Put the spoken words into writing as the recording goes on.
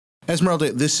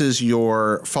Esmeralda, this is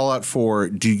your Fallout 4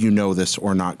 Do You Know This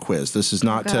or Not quiz. This is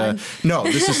not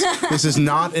this is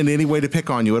not in any way to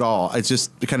pick on you at all. It's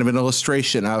just kind of an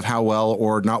illustration of how well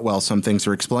or not well some things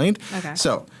are explained. Okay.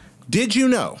 So, did you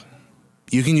know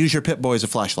you can use your Pip-Boy as a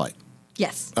flashlight?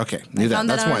 Yes. Okay, I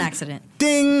found that out on accident.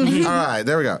 Ding! All right,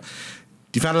 there we go.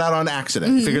 You found it out on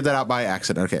accident. Figured that out by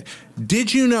accident. Okay.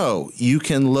 Did you know you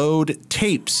can load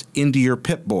tapes into your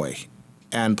Pip-Boy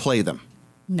and play them?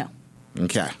 No.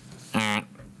 Okay.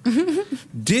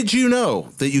 Did you know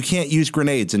that you can't use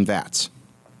grenades in vats?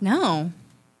 No.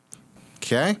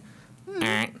 Okay.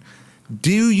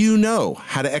 Do you know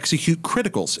how to execute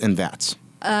criticals in vats?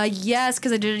 Yes,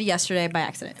 because I did it yesterday by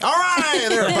accident. All right,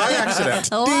 there, by accident.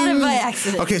 A lot of by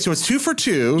accident. Okay, so it's 2 for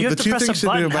 2. You have the to two press things a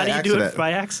button. to do by How do you accident. do it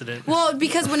by accident? Well,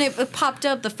 because when it popped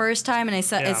up the first time and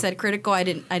it Yeah. said critical, I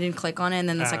didn't click on it, and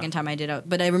then the second time I did it.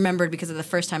 But I remembered because of the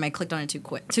first time I clicked on it too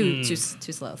quick, too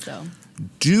slow. So.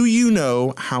 Do you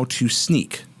know how to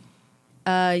sneak?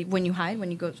 When you hide,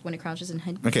 when it crouches and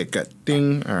hide. Okay, good.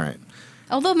 Ding. All right.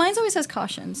 Although mine always says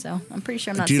caution, so I'm pretty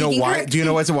sure I'm not. Do you know sneaking why? correct. Do you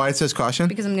know why it says caution?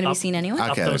 Because I'm going to be seen anyway.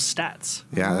 Up Okay. those stats.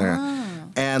 Yeah. There.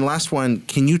 And last one.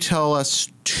 Can you tell us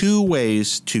 2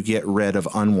 ways to get rid of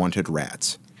unwanted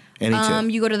rats? Any 2?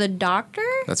 You go to the doctor.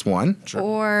 That's 1. Sure.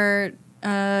 Or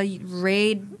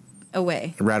raid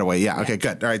away. Rat away. Yeah. Okay.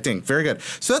 Good. All right. Ding. Very good.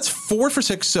 So that's 4 for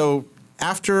 6. So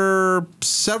after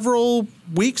several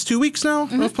weeks, 2 weeks now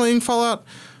of playing Fallout,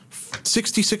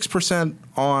 66%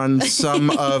 on some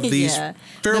of these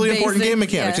fairly important game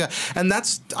mechanics. Yeah. And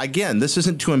that's, again, this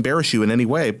isn't to embarrass you in any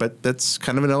way, but that's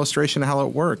kind of an illustration of how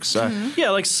it works. Yeah,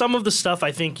 like some of the stuff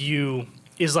I think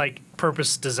is like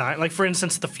purpose design. Like for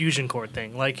instance, the fusion core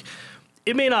thing. Like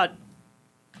it may not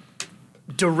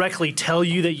directly tell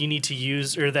you that you need to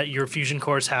use or that your fusion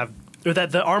cores have or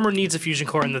that the armor needs a fusion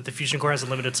core and that the fusion core has a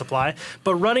limited supply.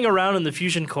 But running around in the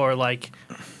fusion core, like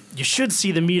you should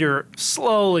see the meter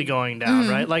slowly going down,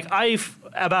 right? Like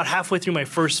about halfway through my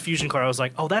first fusion core, I was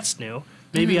like, oh, that's new.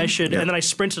 Maybe I should. And then I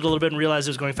sprinted a little bit and realized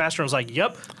it was going faster. I was like,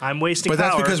 yep, I'm wasting power. But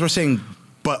that's because we're saying,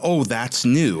 but oh, that's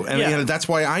new. And you know, that's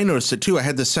why I noticed it too. I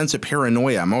had this sense of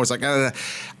paranoia. I'm always like,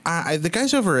 the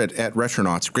guys over at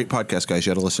Retronauts, great podcast guys,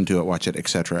 you got to listen to it, watch it,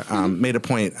 etc. Made a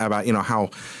point about how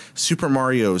Super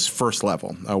Mario's first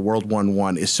level, World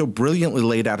 1-1, is so brilliantly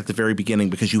laid out at the very beginning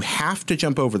because you have to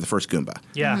jump over the first Goomba.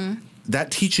 Yeah.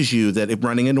 That teaches you that if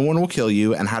running into one will kill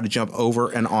you and how to jump over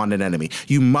and on an enemy.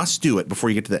 You must do it before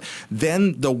you get to that.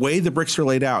 Then the way the bricks are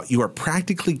laid out, you are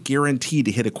practically guaranteed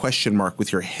to hit a question mark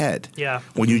with your head. Yeah.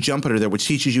 When you jump under there, which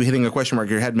teaches you hitting a question mark,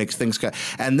 your head makes things go.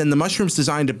 And then the mushroom's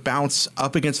designed to bounce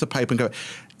up against the pipe and go.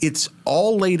 It's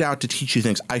all laid out to teach you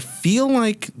things. I feel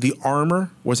like the armor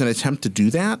was an attempt to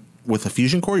do that with a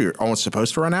fusion core. You're almost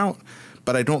supposed to run out.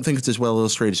 But I don't think it's as well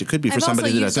illustrated as it could be for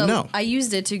somebody that doesn't know. I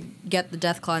used it to get the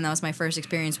Deathclaw, and that was my first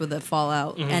experience with a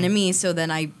Fallout enemy. So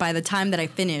then by the time that I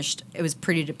finished, it was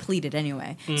pretty depleted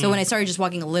anyway. So when I started just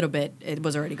walking a little bit, it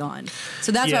was already gone.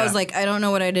 So that's why I was like, I don't know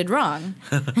what I did wrong.